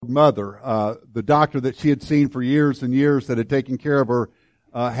mother. The doctor that she had seen for years and years that had taken care of her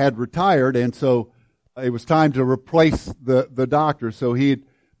had retired, and so it was time to replace the doctor. So he had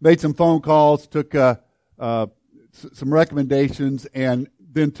made some phone calls, took some recommendations, and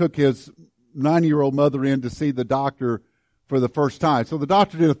then took his 9-year-old mother in to see the doctor for the first time. So the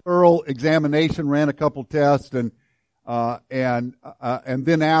doctor did a thorough examination, ran a couple tests, and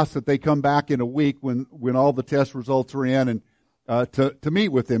then asked that they come back in a week when all the test results are in, and to meet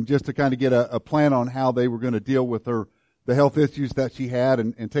with him just to kind of get a plan on how they were going to deal with the health issues that she had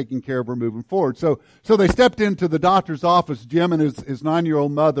and taking care of her moving forward. So they stepped into the doctor's office, Jim and his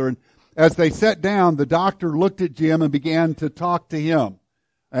 9-year-old mother, and as they sat down, the doctor looked at Jim and began to talk to him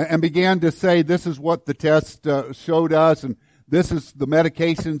and began to say, this is what the test showed us, and this is the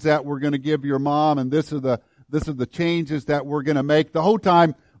medications that we're going to give your mom, and this are the changes that we're going to make. The whole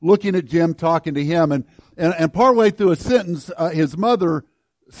time looking at Jim, talking to him, and partway through a sentence, his mother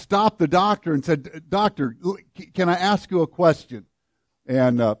stopped the doctor and said, "Doctor, can I ask you a question?"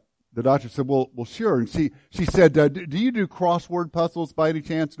 And the doctor said, "Well, sure." And she said, "Do you do crossword puzzles by any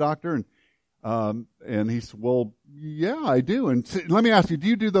chance, doctor?" And he said, "Well, yeah, I do." And let me ask you, do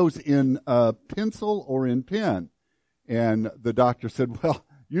you do those in pencil or in pen? And the doctor said, "Well,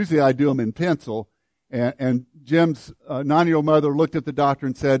 usually I do them in pencil." And Jim's 9-year-old mother looked at the doctor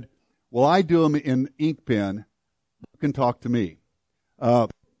and said, "Well, I do them in ink pen. You can talk to me."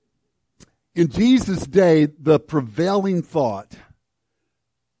 In Jesus' day, the prevailing thought,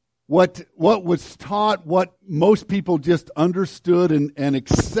 what was taught, what most people just understood and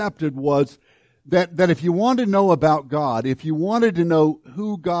accepted was that if you wanted to know about God, if you wanted to know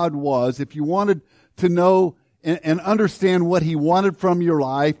who God was, if you wanted to know and understand what He wanted from your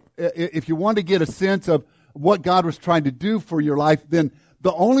life, if you wanted to get a sense of what God was trying to do for your life, then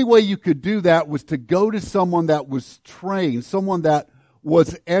the only way you could do that was to go to someone that was trained, someone that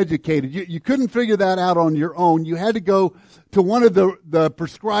was educated. You couldn't figure that out on your own. You had to go to one of the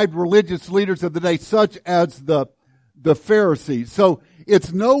prescribed religious leaders of the day, such as the Pharisees. So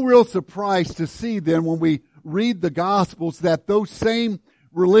it's no real surprise to see then when we read the Gospels that those same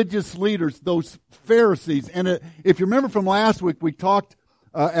religious leaders, those Pharisees, and if you remember from last week, we talked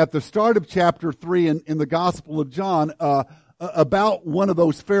at the start of chapter 3 in the Gospel of John about one of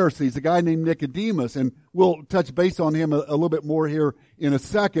those Pharisees, a guy named Nicodemus, and we'll touch base on him a little bit more here in a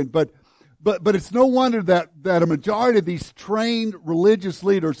second. But it's no wonder that a majority of these trained religious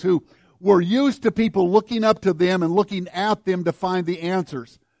leaders who were used to people looking up to them and looking at them to find the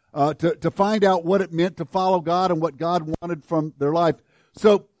answers, to find out what it meant to follow God and what God wanted from their life.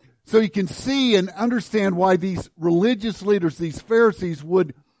 So you can see and understand why these religious leaders, these Pharisees,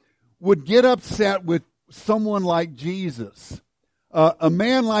 would get upset with someone like Jesus, a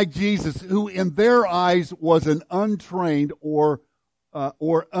man like Jesus, who in their eyes was an untrained or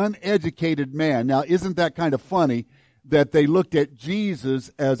uneducated man. Now, isn't that kind of funny that they looked at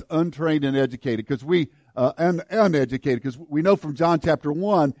Jesus as untrained and educated? Because uneducated, because we know from John chapter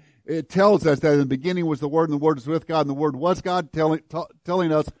 1, it tells us that in the beginning was the Word, and the Word was with God, and the Word was God,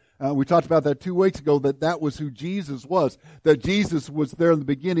 telling us, we talked about that 2 weeks ago, that was who Jesus was, that Jesus was there in the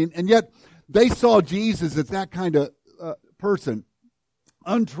beginning, and yet they saw Jesus as that kind of person,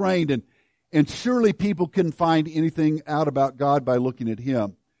 untrained, and surely people couldn't find anything out about God by looking at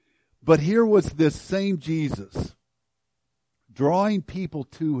Him. But here was this same Jesus drawing people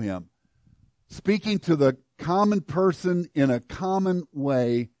to Him, speaking to the common person in a common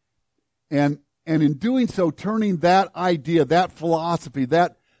way, and in doing so, turning that idea, that philosophy,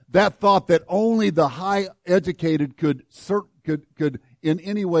 that thought that only the high educated could in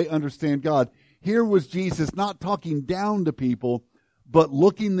any way understand God. Here was Jesus not talking down to people, but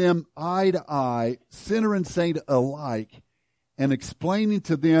looking them eye to eye, sinner and saint alike, and explaining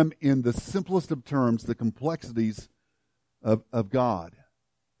to them in the simplest of terms the complexities of God.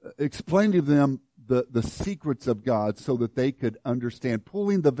 Explaining to them the secrets of God so that they could understand,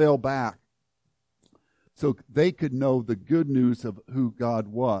 pulling the veil back so they could know the good news of who God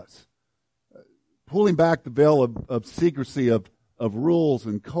was. Pulling back the veil of secrecy, of rules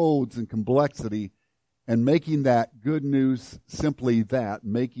and codes and complexity, and making that good news simply that,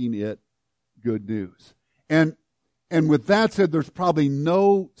 making it good news. And with that said, there's probably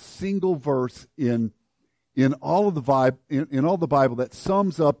no single verse in all of the Bible that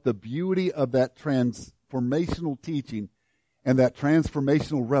sums up the beauty of that transformational teaching and that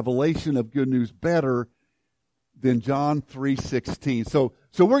transformational revelation of good news better than John 3:16. So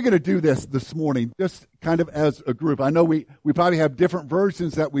we're going to do this morning, just kind of as a group. I know we probably have different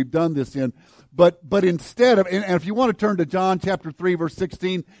versions that we've done this in, but instead of, and if you want to turn to John chapter 3 verse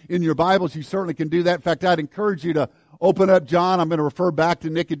 16 in your Bibles, you certainly can do that. In fact, I'd encourage you to open up John, I'm going to refer back to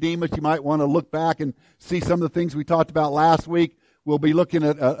Nicodemus. You might want to look back and see some of the things we talked about last week. We'll be looking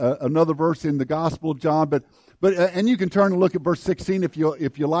at another verse in the Gospel of John, but and you can turn and look at verse 16 if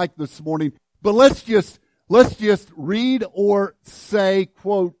you like this morning. But let's just read or say,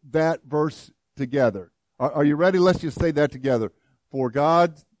 quote, that verse together. Are you ready? Let's just say that together. For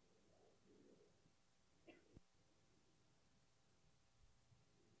God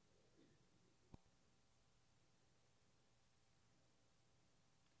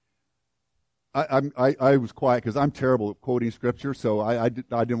I was quiet because I'm terrible at quoting scripture, so I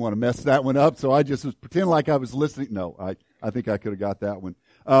didn't want to mess that one up. So I just was pretending like I was listening. No, I think I could have got that one.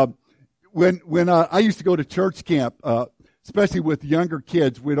 When I used to go to church camp, especially with younger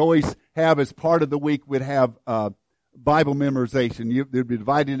kids, we'd always have as part of the week we'd have Bible memorization. They'd be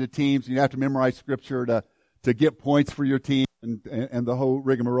divided into teams, and you have to memorize scripture to get points for your team and the whole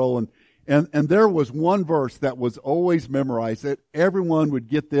rigmarole. And there was one verse that was always memorized that everyone would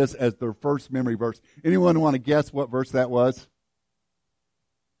get this as their first memory verse. Anyone want to guess what verse that was?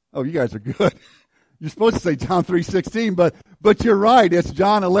 Oh, you guys are good. You're supposed to say John 3:16, but you're right. It's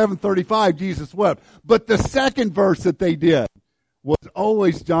John 11:35. Jesus wept. But the second verse that they did was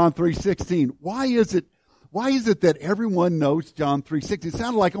always John 3:16. Why is it that everyone knows John 3:16? It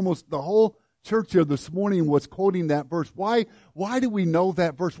sounded like almost the whole church here this morning was quoting that verse. Why do we know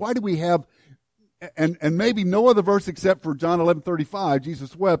that verse? Why do we have, and maybe no other verse except for John 11:35,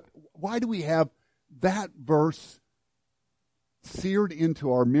 Jesus wept. Why do we have that verse seared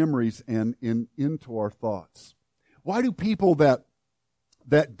into our memories and into our thoughts? Why do people that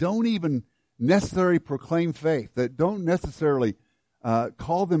don't even necessarily proclaim faith, that don't necessarily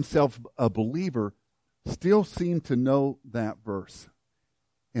call themselves a believer, still seem to know that verse?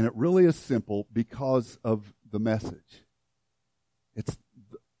 And it really is simple because of the message. It's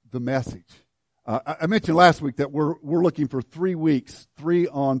the message. I mentioned last week that we're looking for 3 weeks, 3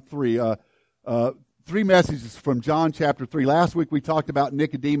 on 3, 3 messages from John chapter 3. Last week we talked about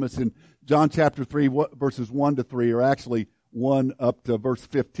Nicodemus in John chapter 3, verses 1 to 3, or actually 1 up to verse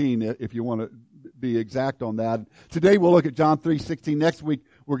 15, if you want to be exact on that. Today we'll look at John 3:16. Next week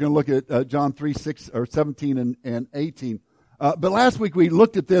we're going to look at John 3:6 or 17 and 18. But last week we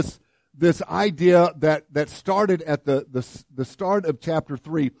looked at this idea that started at the start of chapter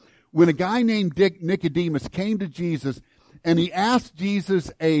 3, when a guy named Nicodemus came to Jesus and he asked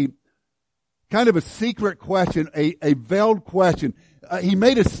Jesus a kind of a secret question, a veiled question. He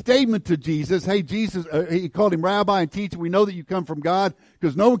made a statement to Jesus. Hey, Jesus, he called him rabbi and teacher. We know that you come from God,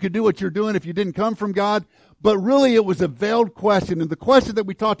 because no one could do what you're doing if you didn't come from God. But really it was a veiled question. And the question that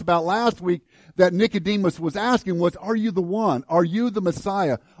we talked about last week that Nicodemus was asking was, are you the one? Are you the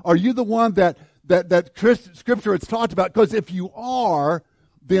Messiah? Are you the one that Scripture has talked about? Because if you are,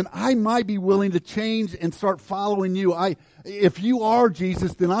 then I might be willing to change and start following you. If you are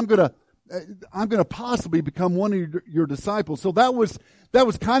Jesus, then I'm going to possibly become one of your disciples. So that was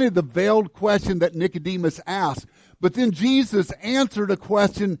kind of the veiled question that Nicodemus asked. But then Jesus answered a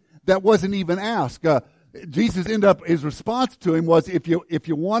question that wasn't even asked. Jesus ended up, his response to him was, if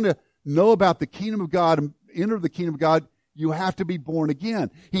you want to know about the kingdom of God and enter the kingdom of God, you have to be born again.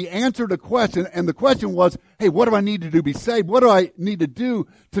 He answered a question, and the question was, hey, what do I need to do to be saved? What do I need to do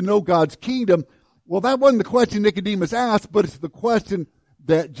to know God's kingdom? Well, that wasn't the question Nicodemus asked, but it's the question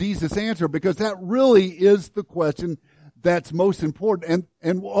that Jesus answered, because that really is the question that's most important.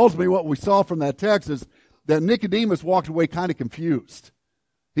 And ultimately what we saw from that text is that Nicodemus walked away kind of confused.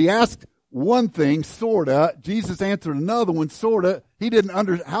 He asked one thing, sorta. Jesus answered another one, sorta. He didn't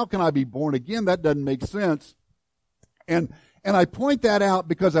how can I be born again? That doesn't make sense. And I point that out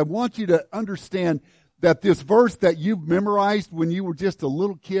because I want you to understand that this verse that you've memorized when you were just a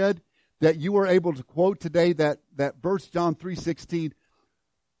little kid, that you were able to quote today, that verse John 3:16,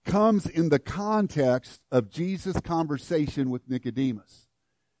 comes in the context of Jesus' conversation with Nicodemus.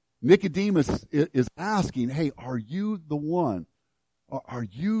 Nicodemus is asking, hey, are you the one? Are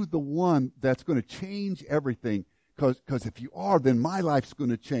you the one that's going to change everything? Because if you are, then my life's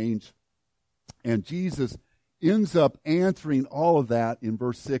going to change. And Jesus ends up answering all of that in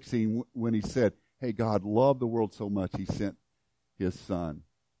verse 16 when he said, hey, God loved the world so much he sent his son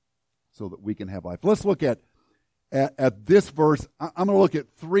so that we can have life. Let's look at this verse. I'm going to look at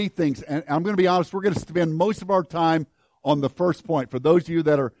 3 things. And I'm going to be honest, we're going to spend most of our time on the first point. For those of you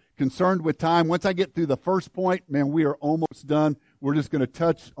that are concerned with time, once I get through the first point, man, we are almost done. We're just going to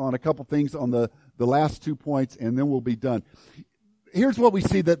touch on a couple things on the last 2 points, and then we'll be done. Here's what we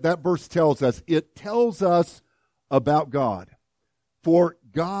see that verse tells us. It tells us about God. For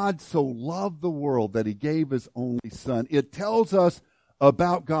God so loved the world that he gave his only son. It tells us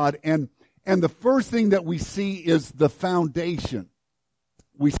about God. And And the first thing that we see is the foundation.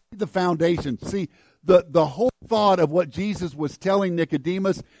 We see the foundation. See, the whole thought of what Jesus was telling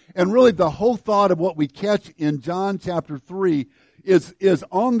Nicodemus, and really the whole thought of what we catch in John chapter 3 is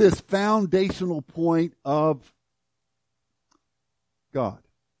on this foundational point of God.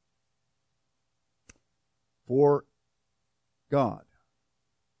 For God.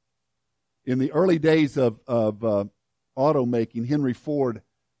 In the early days of automaking, Henry Ford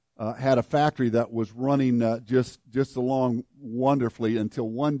had a factory that was running just along wonderfully until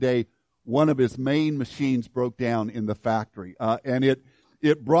one day one of his main machines broke down in the factory, and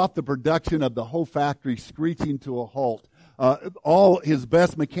it brought the production of the whole factory screeching to a halt. All his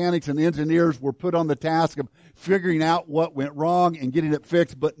best mechanics and engineers were put on the task of figuring out what went wrong and getting it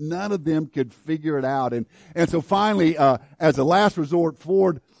fixed, but none of them could figure it out. And so finally, as a last resort,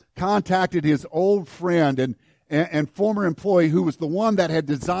 Ford contacted his old friend and former employee, who was the one that had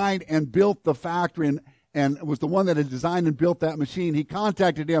designed and built the factory and was the one that had designed and built that machine. He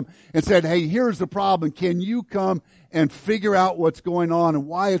contacted him and said, "Hey, here's the problem. Can you come and figure out what's going on and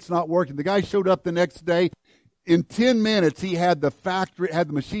why it's not working?" The guy showed up the next day. In 10 minutes, he had the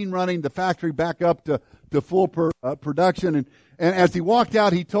machine running, the factory back up to full production. And as he walked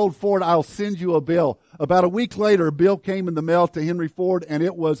out, he told Ford, "I'll send you a bill." About a week later, a bill came in the mail to Henry Ford, and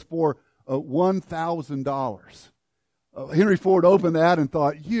it was for $1,000. Henry Ford opened that and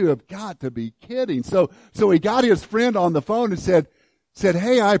thought, "You have got to be kidding." So he got his friend on the phone and said,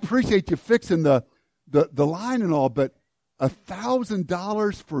 "Hey, I appreciate you fixing the line and all, but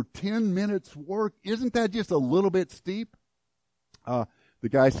 $1,000 for 10 minutes work, isn't that just a little bit steep?" The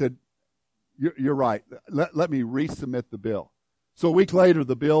guy said, "You're right. Let me resubmit the bill." So a week later,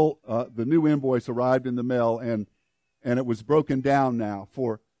 the bill, the new invoice arrived in the mail, and it was broken down now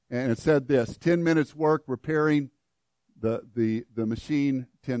and it said this: 10 minutes work repairing the machine,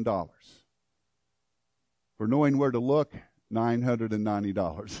 $10. For knowing where to look,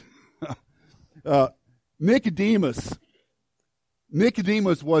 $990.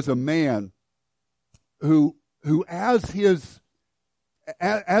 Nicodemus was a man who as his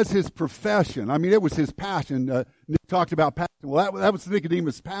profession, I mean, it was his passion. Nick talked about passion. Well, that was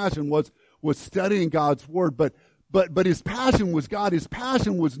Nicodemus' passion, was studying God's word. But his passion was God. His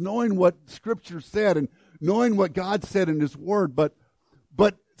passion was knowing what Scripture said and knowing what God said in His Word. But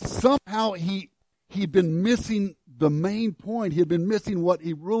somehow he'd been missing the main point. He had been missing what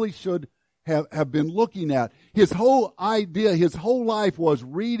he really should have been looking at. His whole idea, his whole life was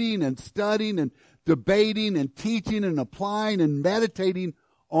reading and studying and debating and teaching and applying and meditating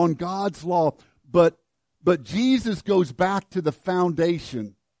on God's law. But Jesus goes back to the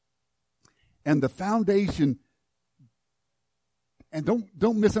foundation. And the foundation, and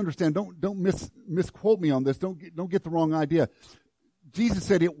don't misunderstand, don't misquote me on this, don't get the wrong idea. Jesus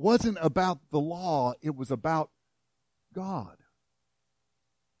said it wasn't about the law, it was about God.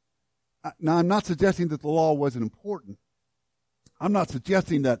 Now, I'm not suggesting that the law wasn't important. I'm not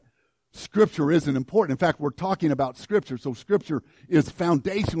suggesting that Scripture isn't important. In fact, we're talking about Scripture, so Scripture is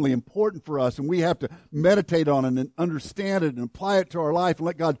foundationally important for us, and we have to meditate on it and understand it and apply it to our life and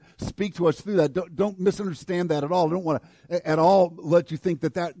let God speak to us through that. Don't misunderstand that at all. I don't want to at all let you think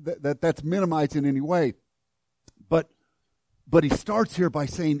that's minimized in any way. But he starts here by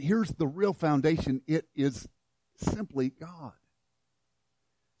saying, here's the real foundation. It is simply God.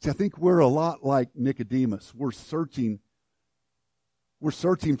 See, I think we're a lot like Nicodemus. We're searching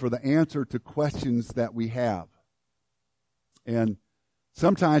for the answer to questions that we have. And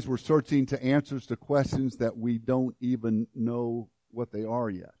sometimes we're searching to answers to questions that we don't even know what they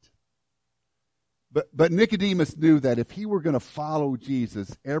are yet. But Nicodemus knew that if he were going to follow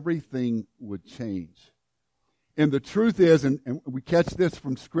Jesus, everything would change. And the truth is, and we catch this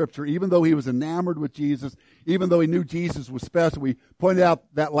from Scripture, even though he was enamored with Jesus, even though he knew Jesus was special, we pointed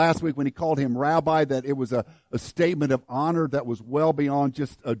out that last week when he called him rabbi, that it was a statement of honor that was well beyond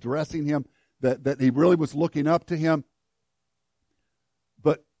just addressing him, that he really was looking up to him.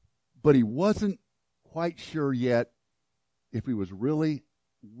 But he wasn't quite sure yet if he was really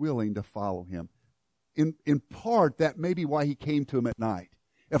willing to follow him. In part, that may be why he came to him at night.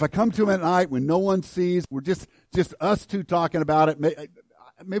 If I come to him at night when no one sees, we're just us two talking about it,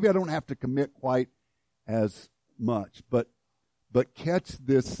 maybe I don't have to commit quite as much. But catch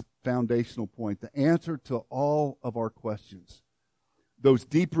this foundational point, the answer to all of our questions. Those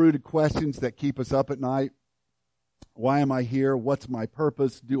deep-rooted questions that keep us up at night. Why am I here? What's my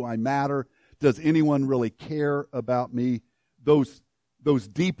purpose? Do I matter? Does anyone really care about me? Those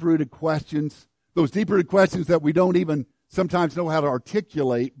deep-rooted questions that we don't even sometimes know how to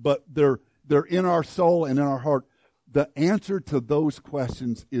articulate, but they're in our soul and in our heart. the answer to those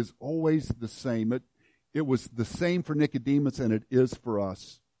questions is always the same. It was the same for Nicodemus, and it is for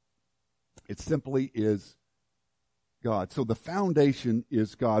us. It simply is God. So the foundation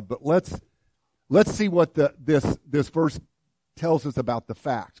is God. But let's see what this verse tells us about the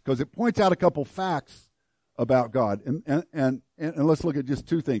facts, because it points out a couple facts about God. And let's look at just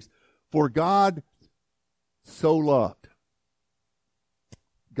two things. For God so loved.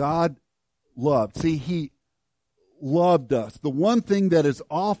 God loved. See, he loved us. The one thing that is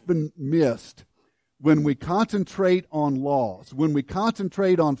often missed when we concentrate on laws, when we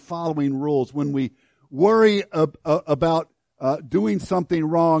concentrate on following rules, when we worry about doing something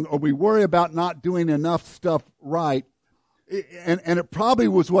wrong, or we worry about not doing enough stuff right, and it probably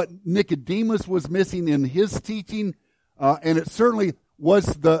was what Nicodemus was missing in his teaching, and it certainly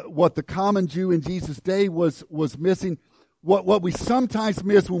was what the common Jew in Jesus' day was missing. What we sometimes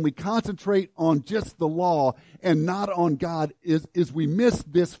miss when we concentrate on just the law and not on God is we miss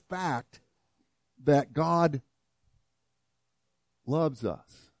this fact that God loves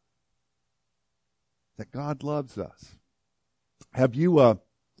us. That God loves us. Have you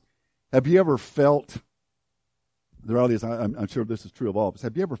ever felt, the reality is, I'm sure this is true of all of us,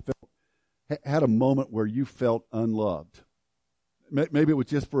 have you ever had a moment where you felt unloved? Maybe it was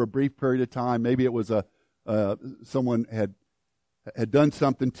just for a brief period of time. Maybe it was someone had done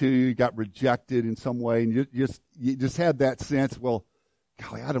something to you, got rejected in some way, and you just had that sense, well,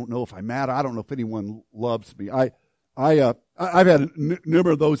 golly, I don't know if I'm mad. I don't know if anyone loves me. I've had a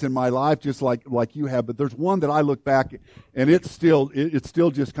number of those in my life, just like you have. But there's one that I look back, and it still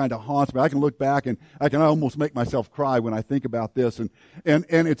just kind of haunts me. I can look back, and I can almost make myself cry when I think about this. And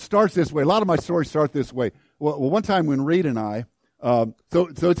it starts this way. A lot of my stories start this way. Well, one time when Rita and I, so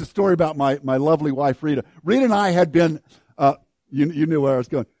it's a story about my lovely wife Rita. Rita and I had been, you knew where I was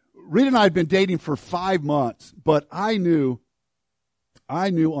going. Rita and I had been dating for 5 months, but I knew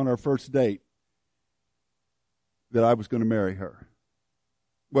on our first date that I was going to marry her.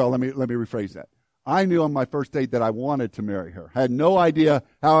 Well, let me rephrase that. I knew on my first date that I wanted to marry her. I had no idea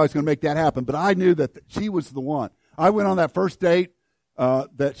how I was going to make that happen, but I knew that she was the one. I went on that first date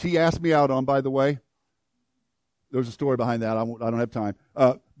that she asked me out on, by the way. There's a story behind that. I don't have time.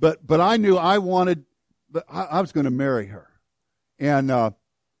 But I knew I was going to marry her. And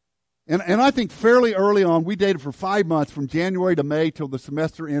I think fairly early on, we dated for 5 months, from January to May till the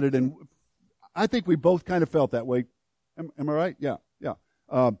semester ended, and I think we both kind of felt that way. Am I right? Yeah.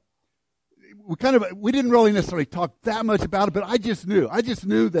 We didn't really necessarily talk that much about it, but I just knew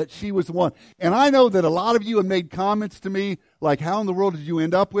that she was the one. And I know that a lot of you have made comments to me, like, how in the world did you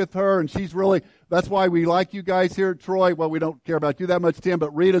end up with her? And that's why we like you guys here at Troy. Well, we don't care about you that much, Tim,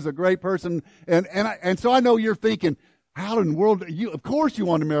 but Rita's a great person. And so I know you're thinking, how in the world, of course you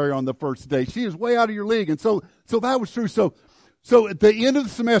want to marry her on the first date. She is way out of your league. And so that was true. So at the end of the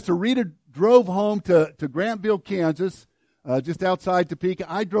semester, Rita drove home to Grantville, Kansas, just outside Topeka.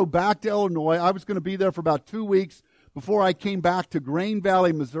 I drove back to Illinois. I was going to be there for about 2 weeks before I came back to Grain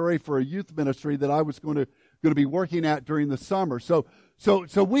Valley, Missouri, for a youth ministry that I was going to be working at during the summer. So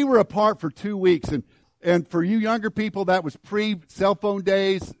we were apart for 2 weeks, and for you younger people, that was pre-cell phone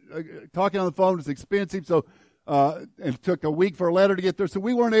days. Talking on the phone was expensive, so it took a week for a letter to get there. So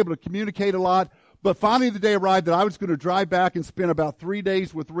we weren't able to communicate a lot. But finally, the day arrived that I was going to drive back and spend about 3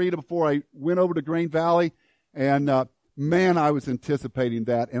 days with Rita before I went over to Grain Valley. And man, I was anticipating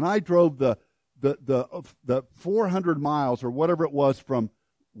that. And I drove the 400 miles or whatever it was from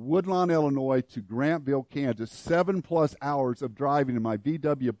Woodlawn, Illinois to Grantville, Kansas, 7+ hours of driving in my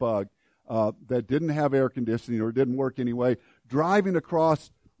VW Bug that didn't have air conditioning or didn't work anyway, driving across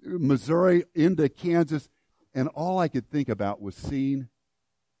Missouri into Kansas. And all I could think about was seeing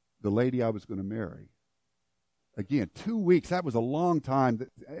the lady I was going to marry. Again, 2 weeks, that was a long time,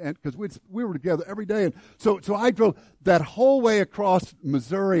 and because we were together every day. And so I drove that whole way across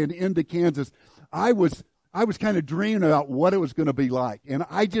Missouri and into Kansas. I was kind of dreaming about what it was going to be like. And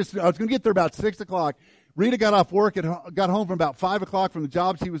I was going to get there about 6 o'clock. Rita got off work and got home from about 5 o'clock from the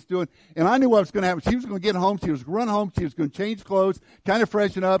job she was doing. And I knew what was going to happen. She was going to get home. She was going to run home. She was going to change clothes, kind of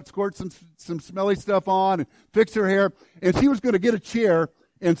freshen up, squirt some smelly stuff on, and fix her hair. And she was going to get a chair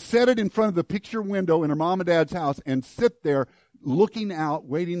and set it in front of the picture window in her mom and dad's house and sit there looking out,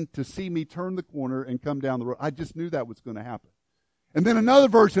 waiting to see me turn the corner and come down the road. I just knew that was going to happen. And then another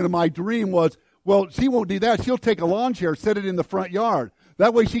version of my dream was, well, she won't do that. She'll take a lawn chair, set it in the front yard.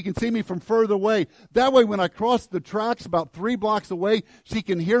 That way she can see me from further away. That way when I cross the tracks about 3 blocks away, she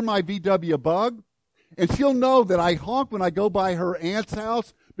can hear my VW Bug. And she'll know that I honk when I go by her aunt's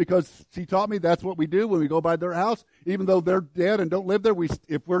house because she taught me that's what we do when we go by their house. Even though they're dead and don't live there,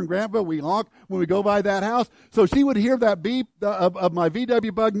 if we're in Grantville, we honk when we go by that house. So she would hear that beep of my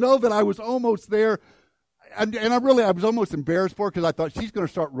VW Bug, know that I was almost there. And I was almost embarrassed for her because I thought she's going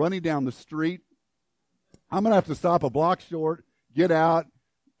to start running down the street. I'm going to have to stop a block short, get out.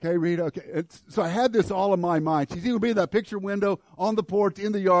 Okay, Rita, okay. So I had this all in my mind. She's going to be in that picture window, on the porch,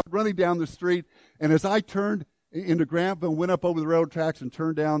 in the yard, running down the street. And as I turned into Grantville, went up over the railroad tracks and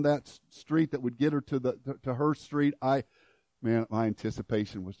turned down that street that would get her to her street, my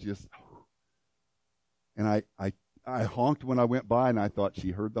anticipation was just, and I honked when I went by, and I thought she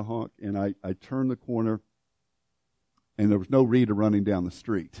heard the honk, and I turned the corner, and there was no Rita running down the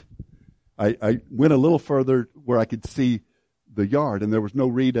street. I went a little further where I could see the yard, and there was no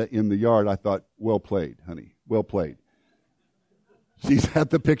Rita in the yard. I thought, well played, honey, well played. She's at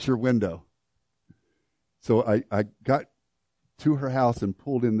the picture window. So I got to her house and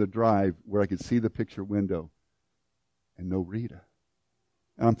pulled in the drive where I could see the picture window, and no Rita.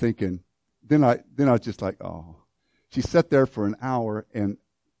 And I'm thinking, then I was just like, oh. She sat there for an hour, and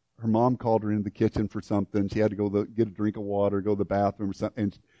her mom called her into the kitchen for something. She had to go get a drink of water, go to the bathroom or something.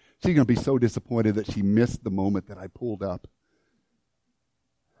 And she's going to be so disappointed that she missed the moment that I pulled up.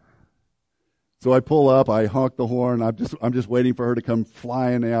 So I pull up, I honk the horn. I'm just waiting for her to come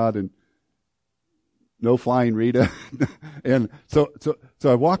flying out, and no flying Rita. And so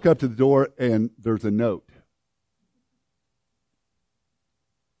I walk up to the door, and there's a note.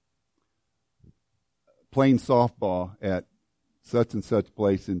 Playing softball at such and such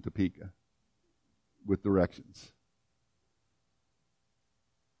place in Topeka with directions.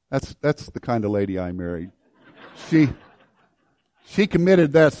 That's the kind of lady I married. She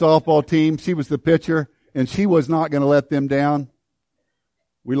committed that softball team. She was the pitcher, and she was not going to let them down.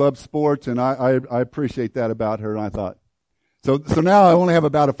 We love sports, and I appreciate that about her. And I thought, so now I only have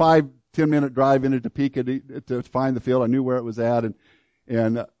about a 5-10 minute drive into Topeka to find the field. I knew where it was at, and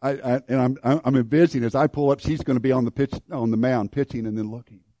I'm envisioning as I pull up, she's going to be on the mound, pitching and then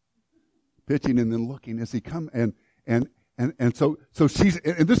looking as he come and so she's,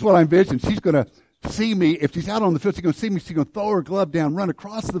 and this is what I envision. She's going to see me. If she's out on the field, she's going to see me. She's going to throw her glove down, run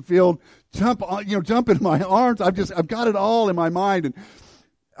across the field, jump into my arms. I've got it all in my mind. And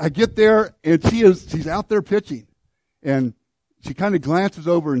I get there, and she's out there pitching, and she kind of glances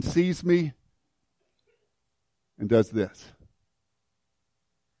over and sees me and does this.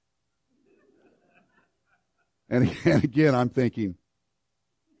 And again, I'm thinking,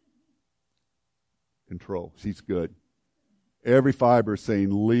 control. She's good. Every fiber is saying,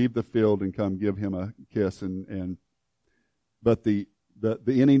 leave the field and come give him a kiss. But the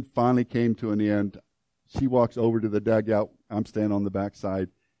inning finally came to an end. She walks over to the dugout. I'm standing on the backside,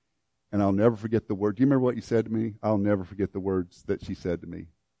 and I'll never forget the word. Do you remember what you said to me? I'll never forget the words that she said to me.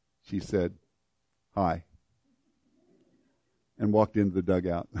 She said, hi, and walked into the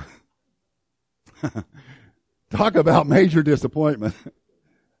dugout. Talk about major disappointment.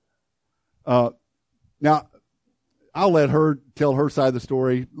 Now, I'll let her tell her side of the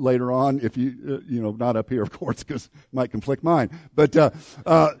story later on. If not up here, of course, because it might conflict mine. But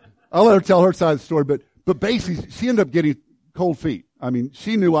I'll let her tell her side of the story. But basically, she ended up getting cold feet. I mean,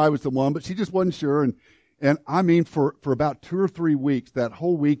 she knew I was the one, but she just wasn't sure. And I mean, for about 2 or 3 weeks, that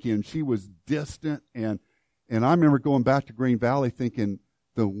whole weekend, she was distant. And I remember going back to Green Valley thinking,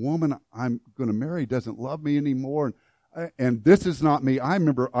 the woman I'm going to marry doesn't love me anymore. And this is not me. I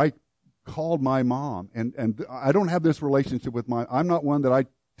remember I called my mom, and I don't have this relationship with I'm not one that I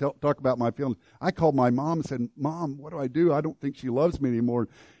talk about my feelings. I called my mom and said, Mom, what do? I don't think she loves me anymore.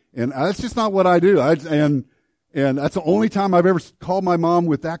 And that's just not what I do. And that's the only time I've ever called my mom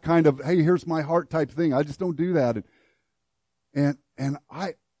with that kind of, hey, here's my heart type thing. I just don't do that. And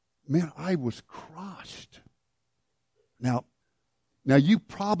I was crushed. Now you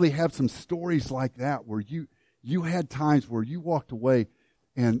probably have some stories like that where you had times where you walked away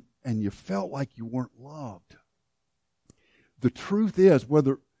and you felt like you weren't loved. The truth is,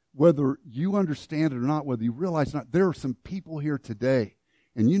 whether you understand it or not, whether you realize it or not, there are some people here today,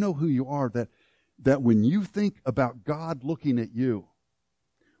 and you know who you are, that when you think about God looking at you,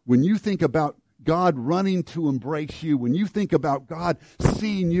 when you think about God running to embrace you, when you think about God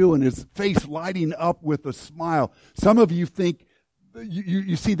seeing you and his face lighting up with a smile, some of you think,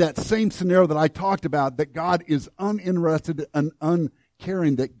 you see that same scenario that I talked about, that God is uninterested and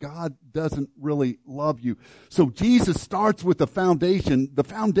uncaring, that God doesn't really love you. So Jesus starts with the foundation. The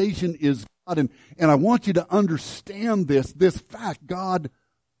foundation is God, and I want you to understand this fact: God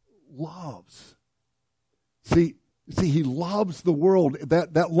loves. See, See, he loves the world.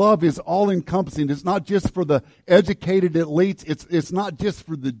 That love is all-encompassing. It's not just for the educated elites. It's not just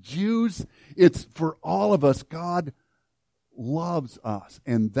for the Jews. It's for all of us. God loves us,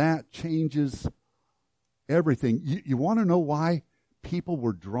 and that changes everything. You want to know why people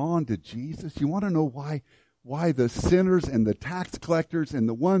were drawn to Jesus? You want to know why the sinners and the tax collectors and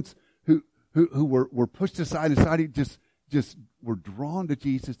the ones who were pushed aside in society just were drawn to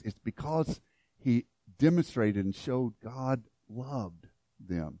Jesus? It's because he demonstrated and showed God loved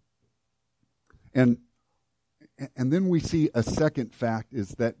them. And then we see a second fact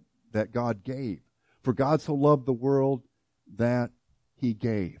is that God gave. For God so loved the world that he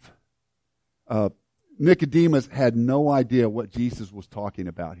gave. Nicodemus had no idea what Jesus was talking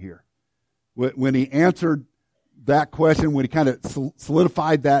about here. When he answered that question, when he kind of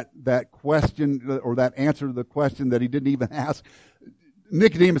solidified that question or that answer to the question that he didn't even ask,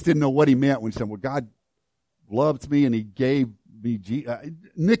 Nicodemus didn't know what he meant when he said, well, God loves me and he gave me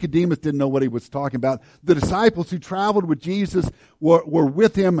Nicodemus didn't know what he was talking about. The disciples who traveled with Jesus were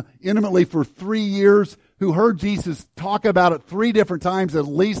with him intimately for 3 years, who heard Jesus talk about it 3 different times at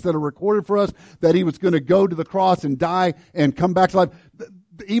least that are recorded for us, that he was going to go to the cross and die and come back to life.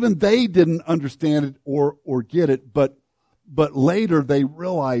 Even they didn't understand it or get it, but later they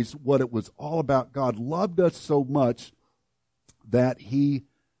realized what it was all about. God loved us so much that he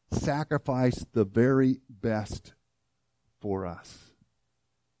sacrificed the very best for us.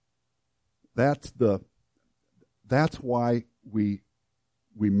 That's why we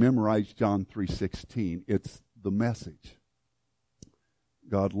memorize John 3:16. It's the message.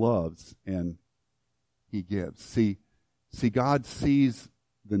 God loves and he gives. See, God sees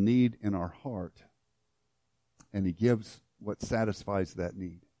the need in our heart and he gives what satisfies that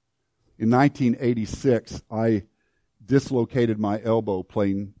need. In 1986, I dislocated my elbow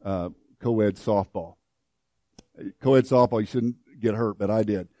playing co-ed softball. Co-ed softball, you shouldn't get hurt, but I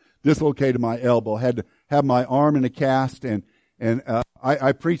did. Dislocated my elbow. Had to have my arm in a cast, and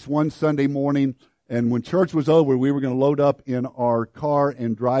I preached one Sunday morning, and when church was over, we were going to load up in our car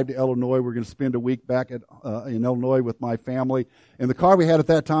and drive to Illinois. We were going to spend a week back in Illinois with my family. And the car we had at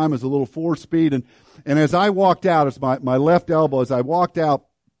that time was a little 4-speed, and as I walked out, it's my left elbow, as I walked out,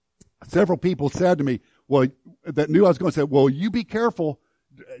 several people said to me, well, that knew I was going to say, well, you be careful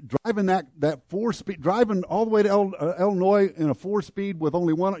driving that 4-speed, driving all the way to Illinois in a 4-speed with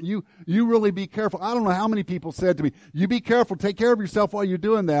only one. You really be careful. I don't know how many people said to me, you be careful, take care of yourself while you're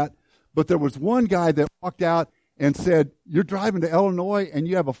doing that. But there was one guy that walked out and said, you're driving to Illinois and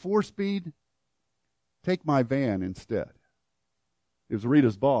you have a 4-speed? Take my van instead. It was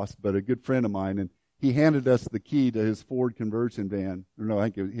Rita's boss, but a good friend of mine, and he handed us the key to his Ford conversion van. Or no, I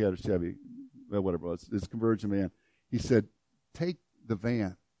think he had a Chevy. Well, whatever it was, his conversion van. He said, take the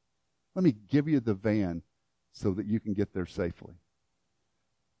van. Let me give you the van so that you can get there safely.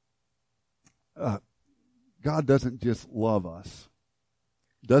 God doesn't just love us,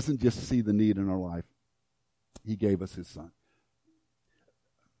 doesn't just see the need in our life. He gave us his son.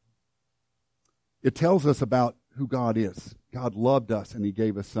 It tells us about who God is. God loved us and he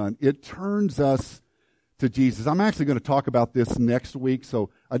gave his son. It turns us to Jesus. I'm actually going to talk about this next week,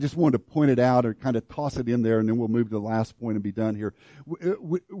 so I just wanted to point it out or kind of toss it in there, and then we'll move to the last point and be done here.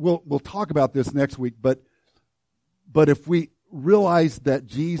 We'll talk about this next week, but if we realize that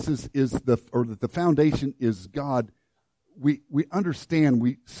Jesus is that the foundation is God, we understand,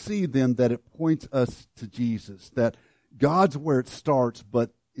 we see then that it points us to Jesus, that God's where it starts,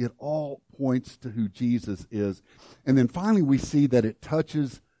 but it all points to who Jesus is. And then finally we see that it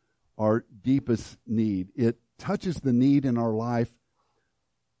touches our deepest need. It touches the need in our life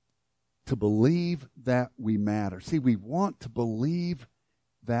to believe that we matter. See, we want to believe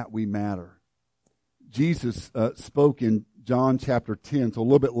that we matter. Jesus spoke in John chapter 10, so a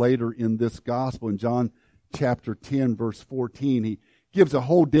little bit later in this gospel, in John chapter 10, verse 14, he gives a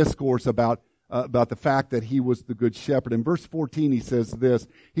whole discourse about the fact that he was the good shepherd. In verse 14, he says this.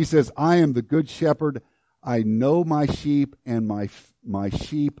 He says, I am the good shepherd. I know my sheep, and my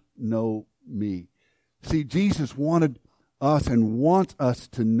sheep know me. See, Jesus wanted us and wants us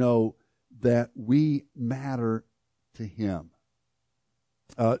to know that we matter to him.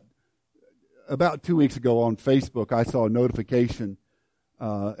 About 2 weeks ago on Facebook, I saw a notification.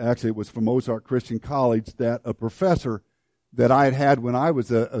 Actually, it was from Ozark Christian College, that a professor that I had had when I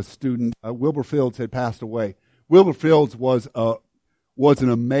was a student, Wilbur Fields, had passed away. Wilbur Fields was an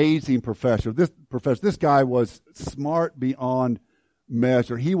amazing professor. This guy was smart beyond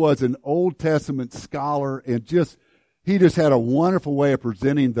measure. He was an Old Testament scholar, and he just had a wonderful way of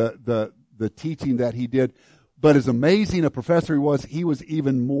presenting the teaching that he did. But as amazing a professor he was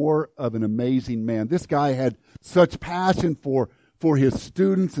even more of an amazing man. This guy had such passion for his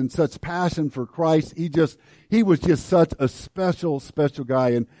students and such passion for Christ. He was just such a special guy.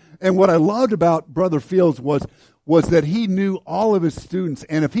 And what I loved about Brother Fields was that he knew all of his students.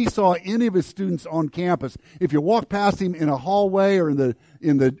 And if he saw any of his students on campus, if you walk past him in a hallway or in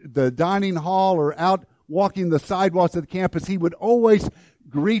the dining hall or out walking the sidewalks of the campus, he would always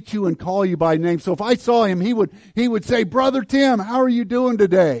greet you and call you by name. So if I saw him, he would say, "Brother Tim, how are you doing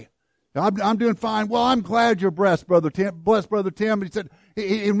today?" I'm doing fine. "Well, I'm glad you're blessed, Brother Tim." Bless Brother Tim. And he said,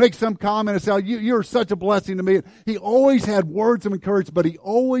 he'd make some comment and say, "You're such a blessing to me." He always had words of encouragement, but he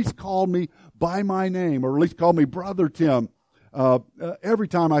always called me by my name, or at least called me Brother Tim. Every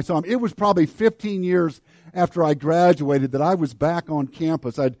time I saw him. It was probably 15 years after I graduated that I was back on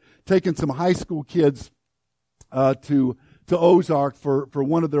campus. I'd taken some high school kids to Ozark for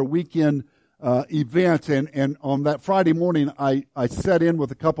one of their weekend events, and on that Friday morning, I sat in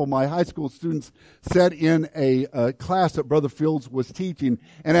with a couple of my high school students, sat in a class that Brother Fields was teaching,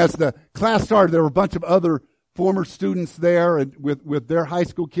 and as the class started, there were a bunch of other former students there and with their high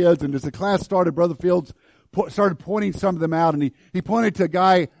school kids, and as the class started, Brother Fields started pointing some of them out, and he pointed to a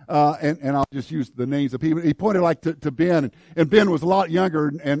guy, and I'll just use the names of people. He pointed like to Ben, and Ben was a lot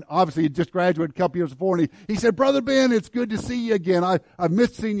younger, and obviously he just graduated a couple years before, and he said, "Brother Ben, it's good to see you again. I've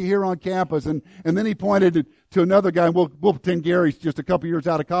missed seeing you here on campus." And then he pointed to another guy, and we'll pretend Gary's just a couple years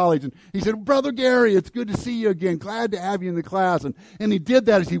out of college, and he said, "Brother Gary, it's good to see you again. Glad to have you in the class." And he did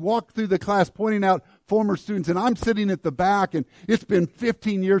that as he walked through the class, pointing out former students, and I'm sitting at the back, and it's been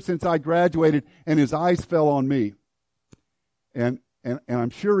 15 years since I graduated, and his eyes fell on me. And I'm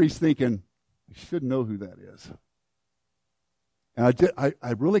sure he's thinking, "I should know who that is." And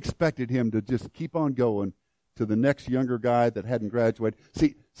I really expected him to just keep on going to the next younger guy that hadn't graduated.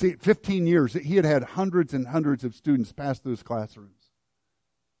 See, 15 years, he had hundreds and hundreds of students pass through his classrooms.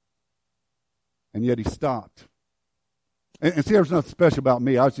 And yet he stopped. And see, there was nothing special about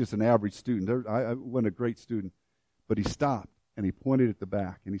me. I was just an average student. I wasn't a great student. But he stopped, and he pointed at the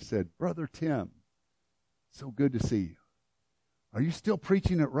back, and he said, "Brother Tim, so good to see you. Are you still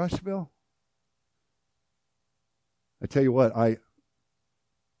preaching at Rushville?" I tell you what, I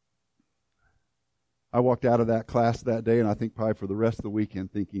walked out of that class that day, and I think probably for the rest of the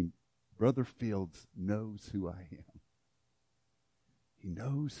weekend, thinking, Brother Fields knows who I am. He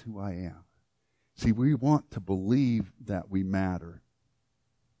knows who I am. See, we want to believe that we matter,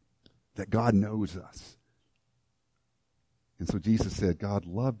 that God knows us. And so Jesus said, God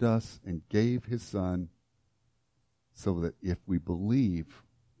loved us and gave his Son so that if we believe,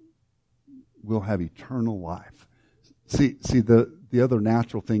 we'll have eternal life. See, the other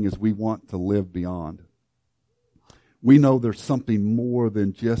natural thing is we want to live beyond. We know there's something more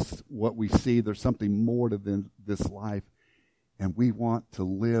than just what we see. There's something more to this life. And we want to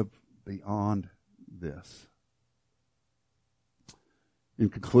live beyond this. In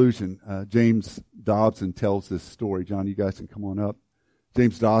conclusion, James Dobson tells this story. John, you guys can come on up.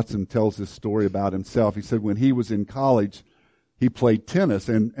 James Dobson tells this story about himself. He said when he was in college, he played tennis.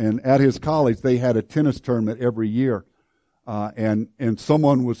 And at his college, they had a tennis tournament every year. And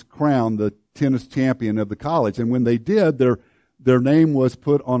someone was crowned the tennis champion of the college. And when they did, their name was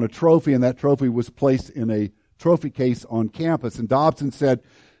put on a trophy, and that trophy was placed in a trophy case on campus. And Dobson said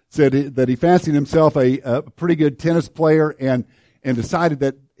that he fancied himself a pretty good tennis player and decided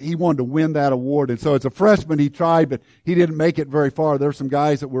that he wanted to win that award. And so as a freshman, he tried, but he didn't make it very far. There were some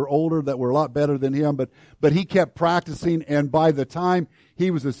guys that were older that were a lot better than him, but he kept practicing. And by the time he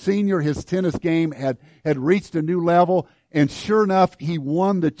was a senior, his tennis game had reached a new level. And sure enough, he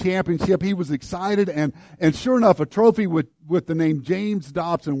won the championship. He was excited. And sure enough, a trophy with the name James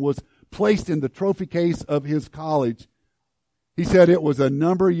Dobson was placed in the trophy case of his college. He said it was a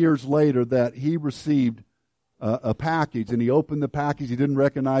number of years later that he received a package, and he opened the package. He didn't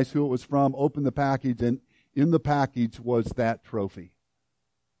recognize who it was from, opened the package, and in the package was that trophy.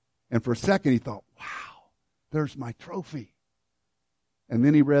 And for a second he thought, wow, there's my trophy. And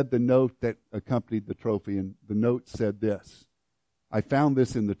then he read the note that accompanied the trophy, and the note said this: I found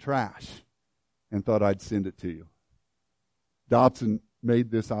this in the trash and thought I'd send it to you. Dobson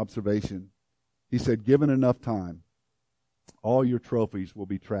made this observation. He said, given enough time, all your trophies will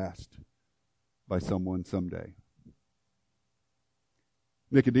be trashed by someone someday.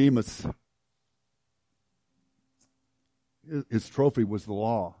 Nicodemus, his trophy was the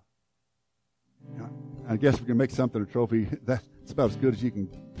law. I guess we can make something a trophy. That's about as good as you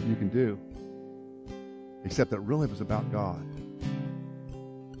can do. Except that really was about God.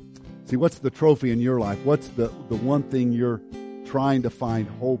 See, what's the trophy in your life? What's the one thing you're trying to find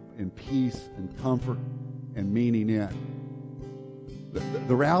hope and peace and comfort and meaning in.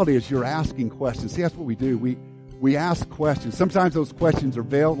 The reality is you're asking questions. See, that's what we do. We ask questions. Sometimes those questions are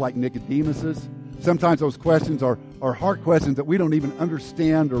veiled like Nicodemus's. Sometimes those questions are heart questions that we don't even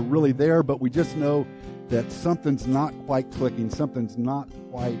understand are really there, but we just know that something's not quite clicking, something's not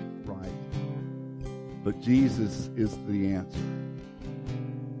quite right. But Jesus is the answer.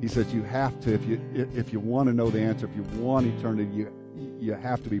 He says you have to, if you want to know the answer, if you want eternity, you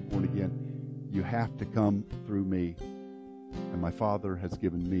have to be born again. You have to come through me. And my Father has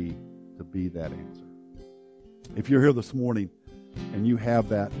given me to be that answer. If you're here this morning and you have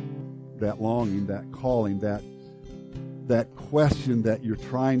that longing, that calling, that question that you're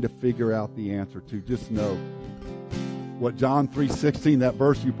trying to figure out the answer to, just know what John 3:16, that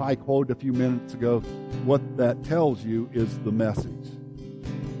verse you probably quoted a few minutes ago, what that tells you is the message.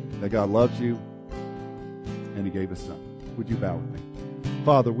 That God loves you and He gave His Son. Would you bow with me?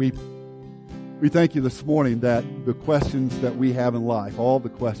 Father, we thank you this morning that the questions that we have in life, all the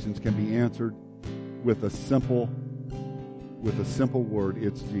questions can be answered with a simple word.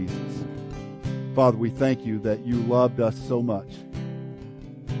 It's Jesus. Father, we thank you that you loved us so much.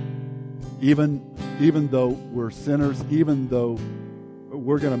 Even though we're sinners, even though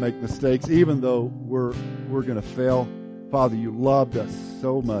we're going to make mistakes, even though we're going to fail, Father, you loved us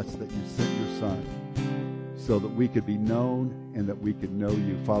so much that you sent your Son so that we could be known and that we could know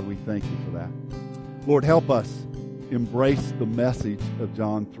you. Father, we thank you for that. Lord, help us embrace the message of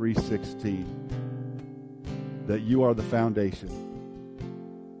John 3:16, that you are the foundation,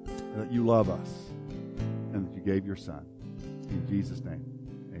 that you love us, and that you gave your Son. In Jesus' name,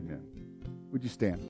 amen. Would you stand?